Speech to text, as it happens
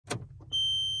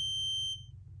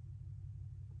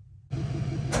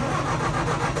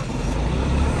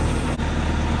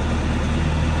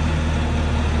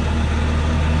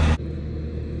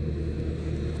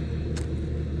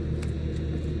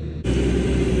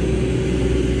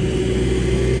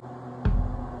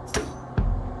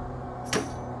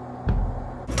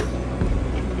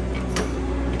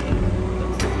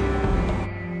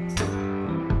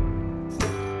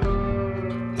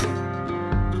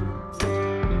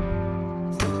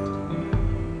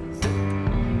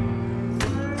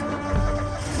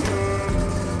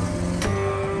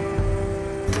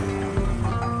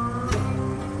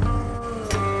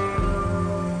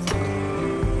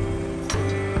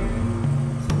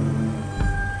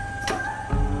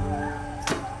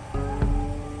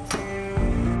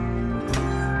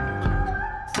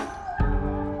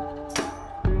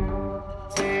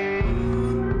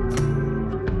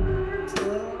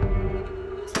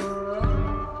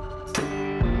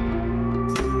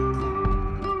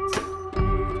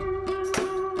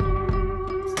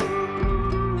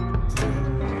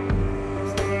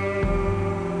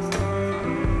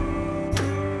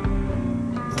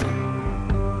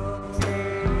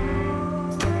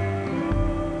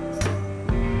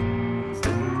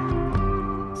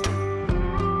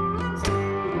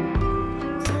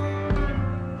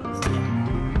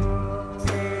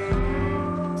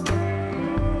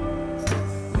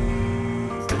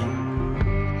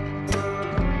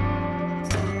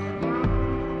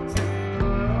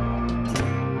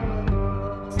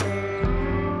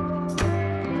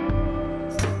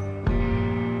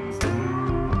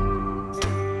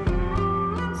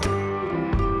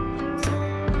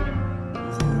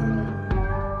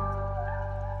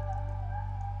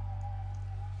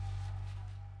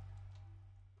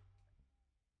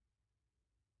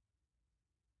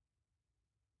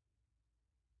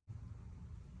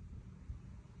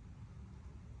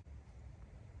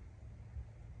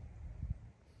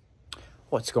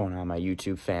What's going on, my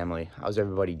YouTube family? How's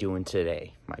everybody doing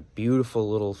today? My beautiful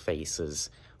little faces.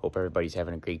 Hope everybody's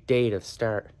having a great day to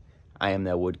start. I am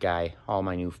ThatWoodGuy. All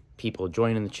my new people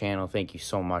joining the channel, thank you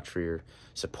so much for your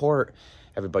support.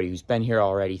 Everybody who's been here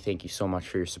already, thank you so much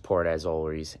for your support as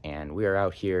always. And we are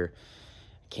out here.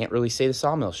 Can't really say the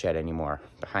sawmill shed anymore.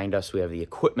 Behind us, we have the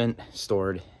equipment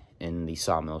stored in the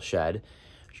sawmill shed.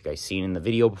 Which you guys seen in the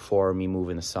video before, me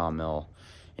moving the sawmill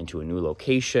into a new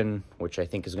location, which I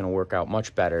think is going to work out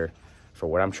much better for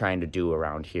what I'm trying to do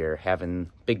around here. Having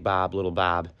Big Bob, Little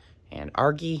Bob, and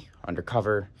Argy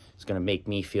undercover is going to make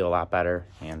me feel a lot better,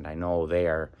 and I know they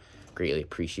are greatly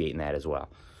appreciating that as well.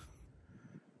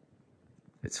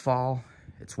 It's fall,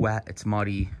 it's wet, it's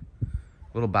muddy.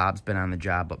 Little Bob's been on the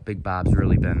job, but Big Bob's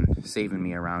really been saving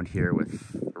me around here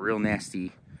with a real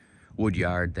nasty wood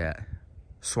yard that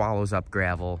swallows up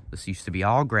gravel. This used to be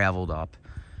all graveled up.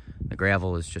 The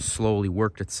gravel has just slowly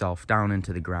worked itself down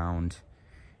into the ground,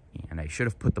 and I should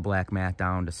have put the black mat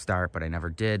down to start, but I never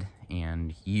did,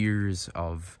 and years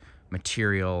of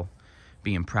material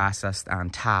being processed on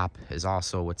top is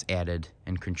also what's added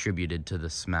and contributed to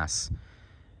this mess.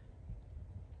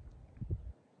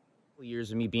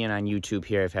 Years of me being on YouTube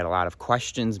here, I've had a lot of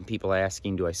questions and people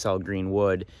asking, do I sell green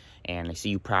wood? And I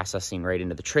see you processing right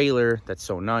into the trailer. That's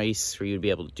so nice for you to be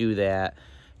able to do that.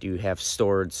 Do you have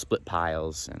stored split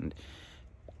piles? And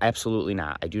absolutely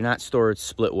not. I do not store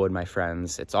split wood, my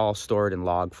friends. It's all stored in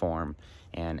log form.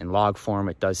 And in log form,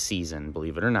 it does season,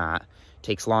 believe it or not. It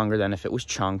takes longer than if it was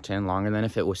chunked and longer than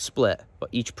if it was split. But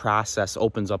each process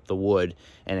opens up the wood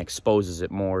and exposes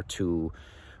it more to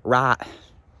rot,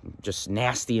 just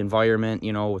nasty environment,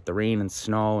 you know, with the rain and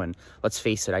snow. And let's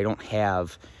face it, I don't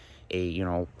have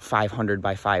a, 500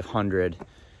 by 500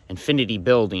 infinity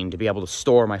building to be able to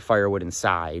store my firewood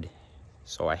inside.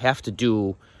 So I have to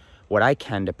do what I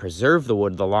can to preserve the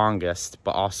wood the longest,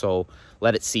 but also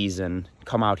let it season,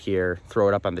 come out here, throw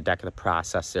it up on the deck of the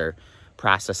processor,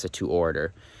 process it to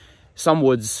order. Some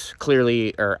woods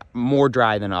clearly are more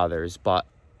dry than others, but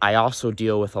I also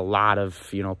deal with a lot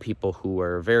of, people who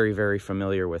are very, very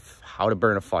familiar with how to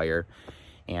burn a fire.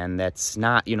 And that's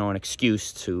not, an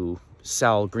excuse to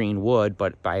sell green wood,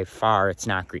 but by far it's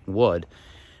not green wood.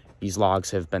 These logs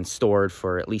have been stored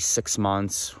for at least 6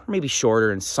 months, or maybe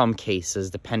shorter in some cases,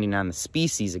 depending on the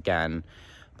species again.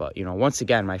 But, once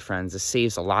again, my friends, this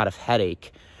saves a lot of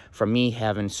headache from me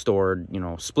having stored,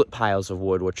 split piles of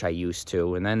wood, which I used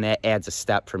to. And then that adds a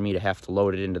step for me to have to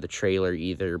load it into the trailer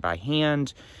either by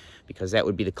hand, because that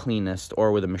would be the cleanest,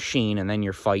 or with a machine, and then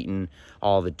you're fighting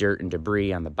all the dirt and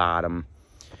debris on the bottom.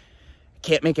 I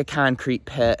can't make a concrete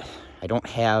pit. I don't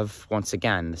have, once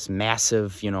again, this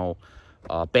massive,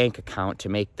 bank account to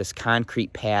make this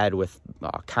concrete pad with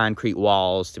concrete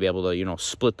walls to be able to,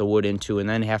 split the wood into and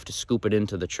then have to scoop it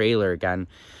into the trailer again.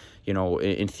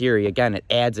 In theory, again, it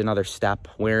adds another step,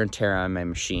 wear and tear on my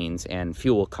machines and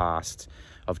fuel costs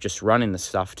of just running the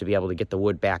stuff to be able to get the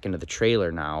wood back into the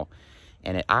trailer now.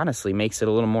 And it honestly makes it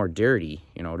a little more dirty,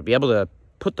 to be able to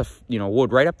put the,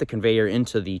 wood right up the conveyor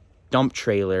into the dump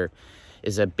trailer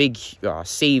is a big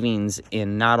savings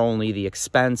in not only the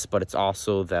expense, but it's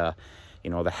also the,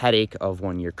 the headache of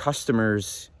when your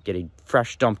customers get a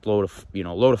fresh dumped load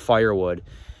of firewood.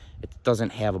 It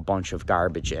doesn't have a bunch of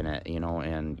garbage in it,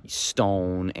 and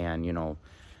stone and,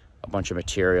 a bunch of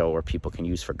material where people can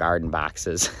use for garden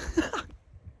boxes.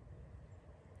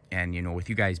 And, with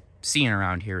you guys seeing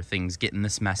around here things getting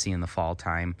this messy in the fall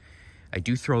time, I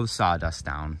do throw the sawdust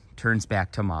down, turns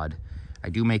back to mud. I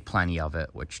do make plenty of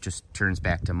it, which just turns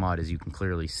back to mud, as you can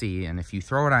clearly see. And if you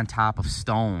throw it on top of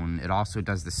stone, it also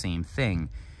does the same thing.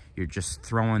 You're just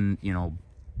throwing,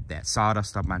 that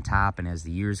sawdust up on top, and as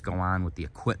the years go on with the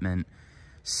equipment,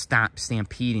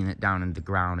 stampeding it down into the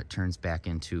ground, it turns back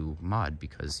into mud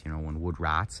because, when wood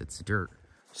rots, it's dirt.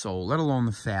 So let alone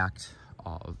the fact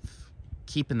of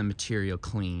keeping the material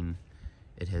clean,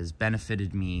 it has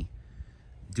benefited me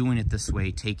doing it this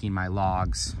way, taking my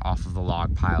logs off of the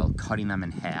log pile, cutting them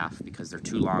in half because they're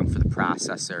too long for the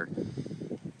processor,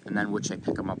 and then which I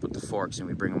pick them up with the forks and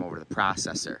we bring them over to the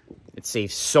processor. It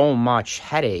saves so much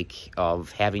headache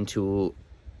of having to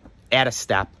add a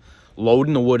step,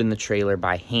 loading the wood in the trailer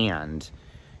by hand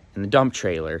in the dump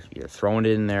trailer, either throwing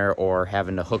it in there or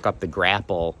having to hook up the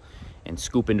grapple and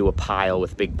scoop into a pile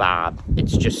with Big Bob.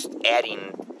 It's just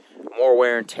adding more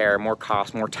wear and tear, more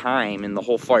cost, more time in the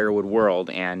whole firewood world.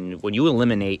 And when you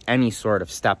eliminate any sort of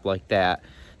step like that,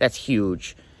 that's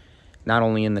huge. Not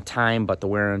only in the time, but the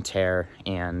wear and tear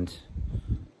and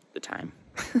the time.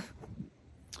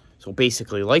 So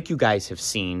basically, like you guys have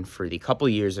seen for the couple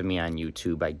of years of me on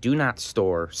YouTube, I do not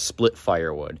store split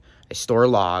firewood. I store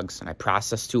logs and I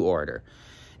process to order.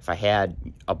 If I had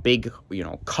a big,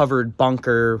 covered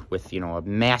bunker with, a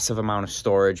massive amount of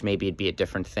storage, maybe it'd be a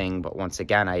different thing. But once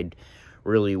again,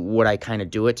 would I kind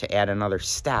of do it to add another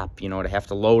step, to have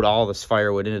to load all this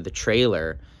firewood into the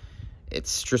trailer?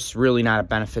 It's just really not a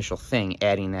beneficial thing,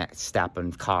 adding that step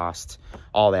and cost,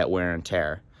 all that wear and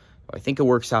tear. I think it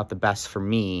works out the best for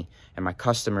me, and my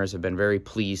customers have been very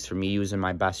pleased for me using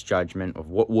my best judgment of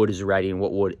what wood is ready and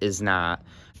what wood is not.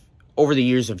 Over the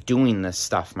years of doing this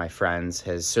stuff, my friends,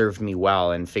 has served me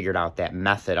well, and figured out that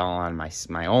method all on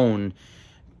my own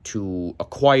to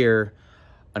acquire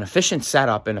an efficient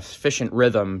setup and efficient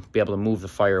rhythm, be able to move the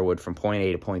firewood from point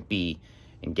A to point B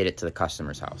and get it to the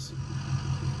customer's house.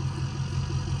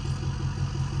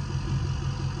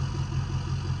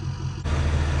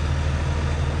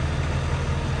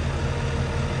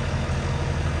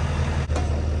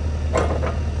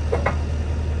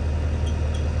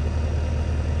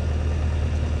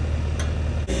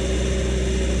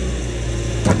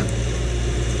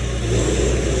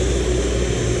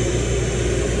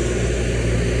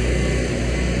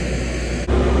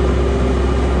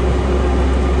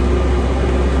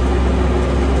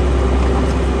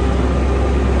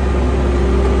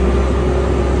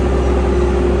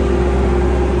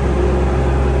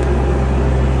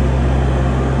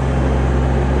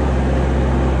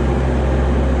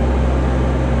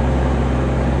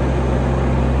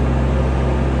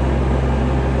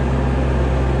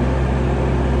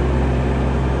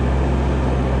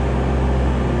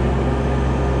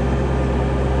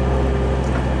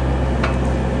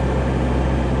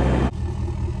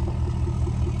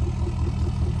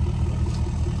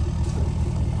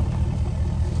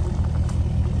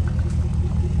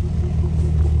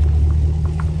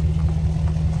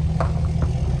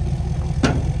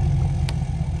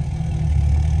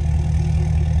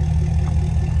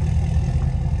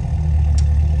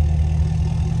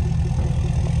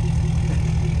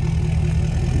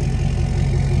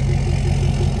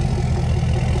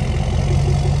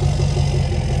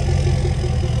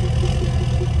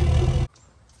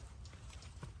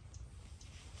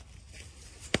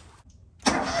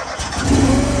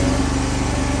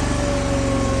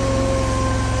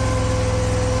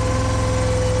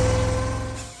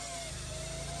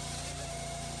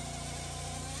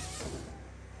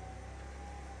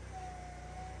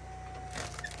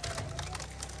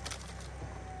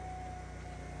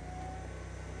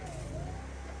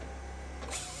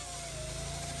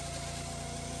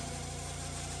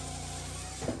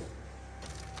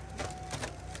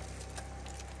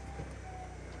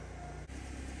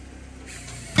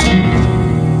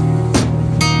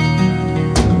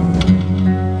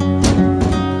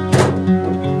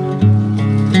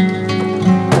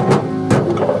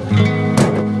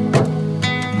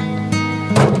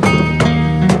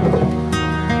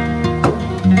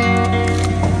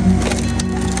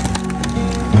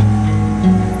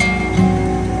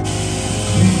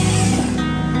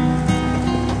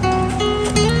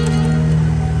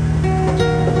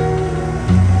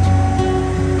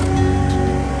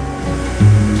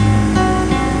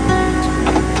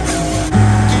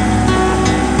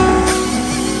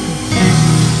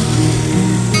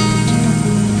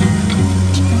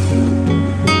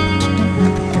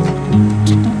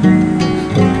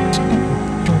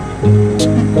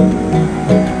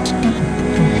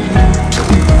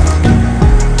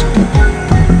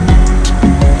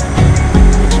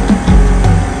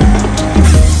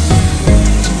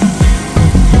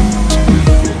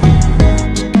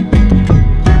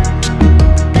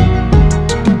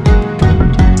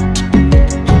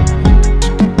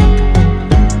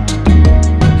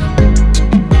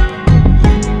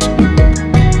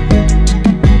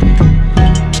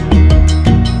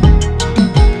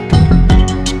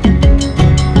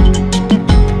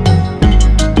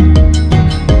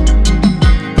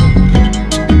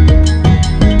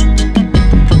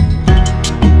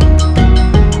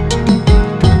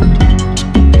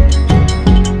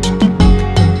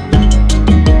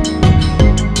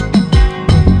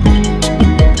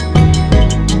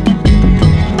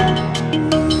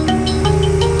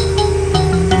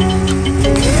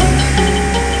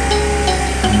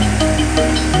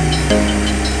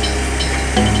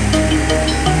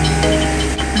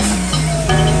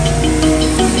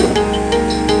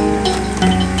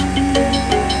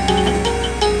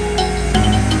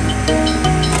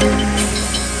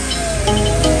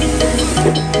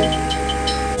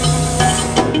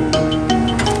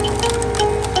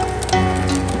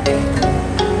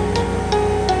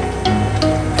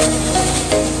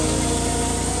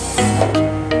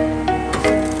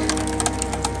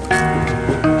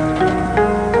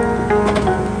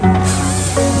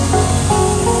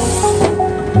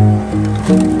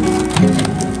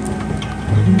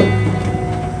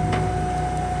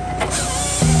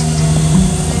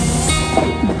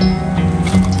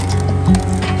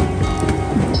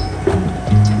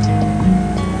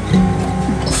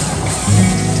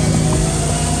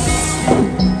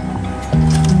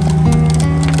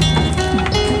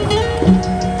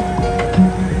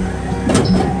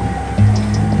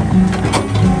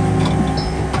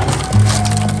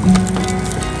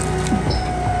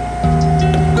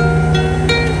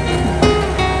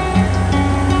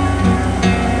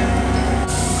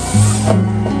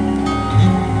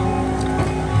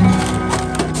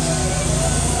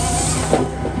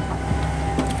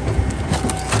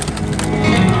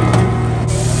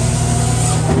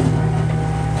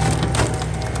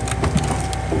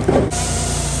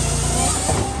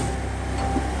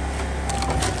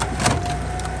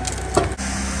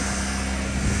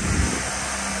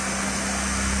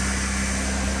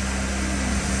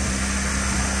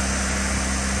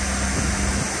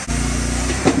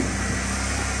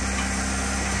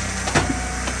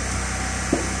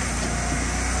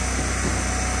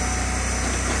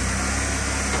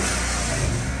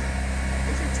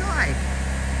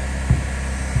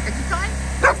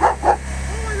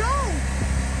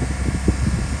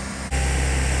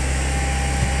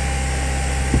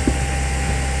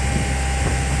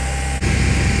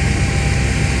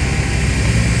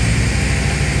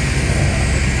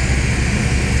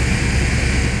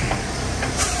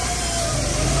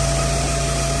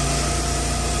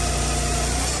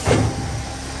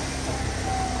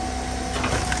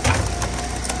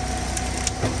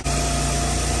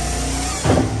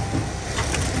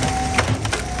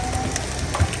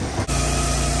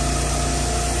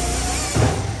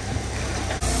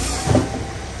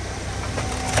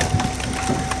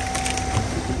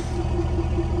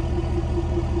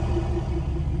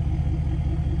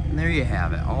 there you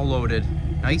have it, all loaded,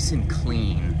 nice and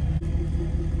clean.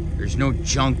 There's no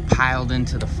junk piled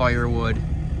into the firewood.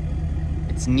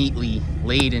 It's neatly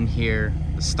laid in here.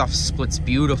 The stuff splits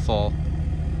beautiful.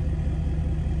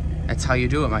 That's how you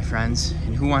do it, my friends.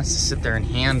 And who wants to sit there and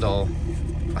handle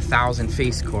 1,000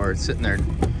 face cords, sitting there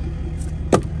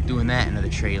doing that into the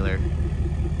trailer?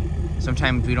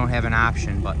 Sometimes we don't have an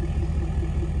option, but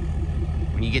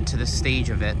when you get to this stage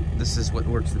of it, this is what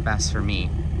works the best for me.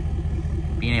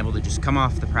 Being able to just come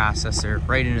off the processor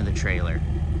right into the trailer.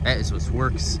 That is what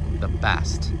works the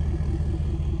best.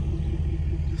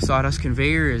 Sawdust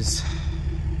conveyor is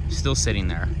still sitting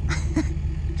there.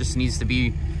 Just needs to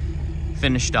be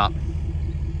finished up.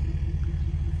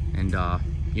 And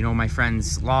you know, my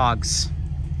friends, logs,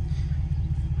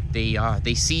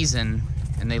 they season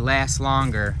and they last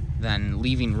longer than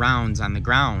leaving rounds on the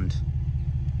ground.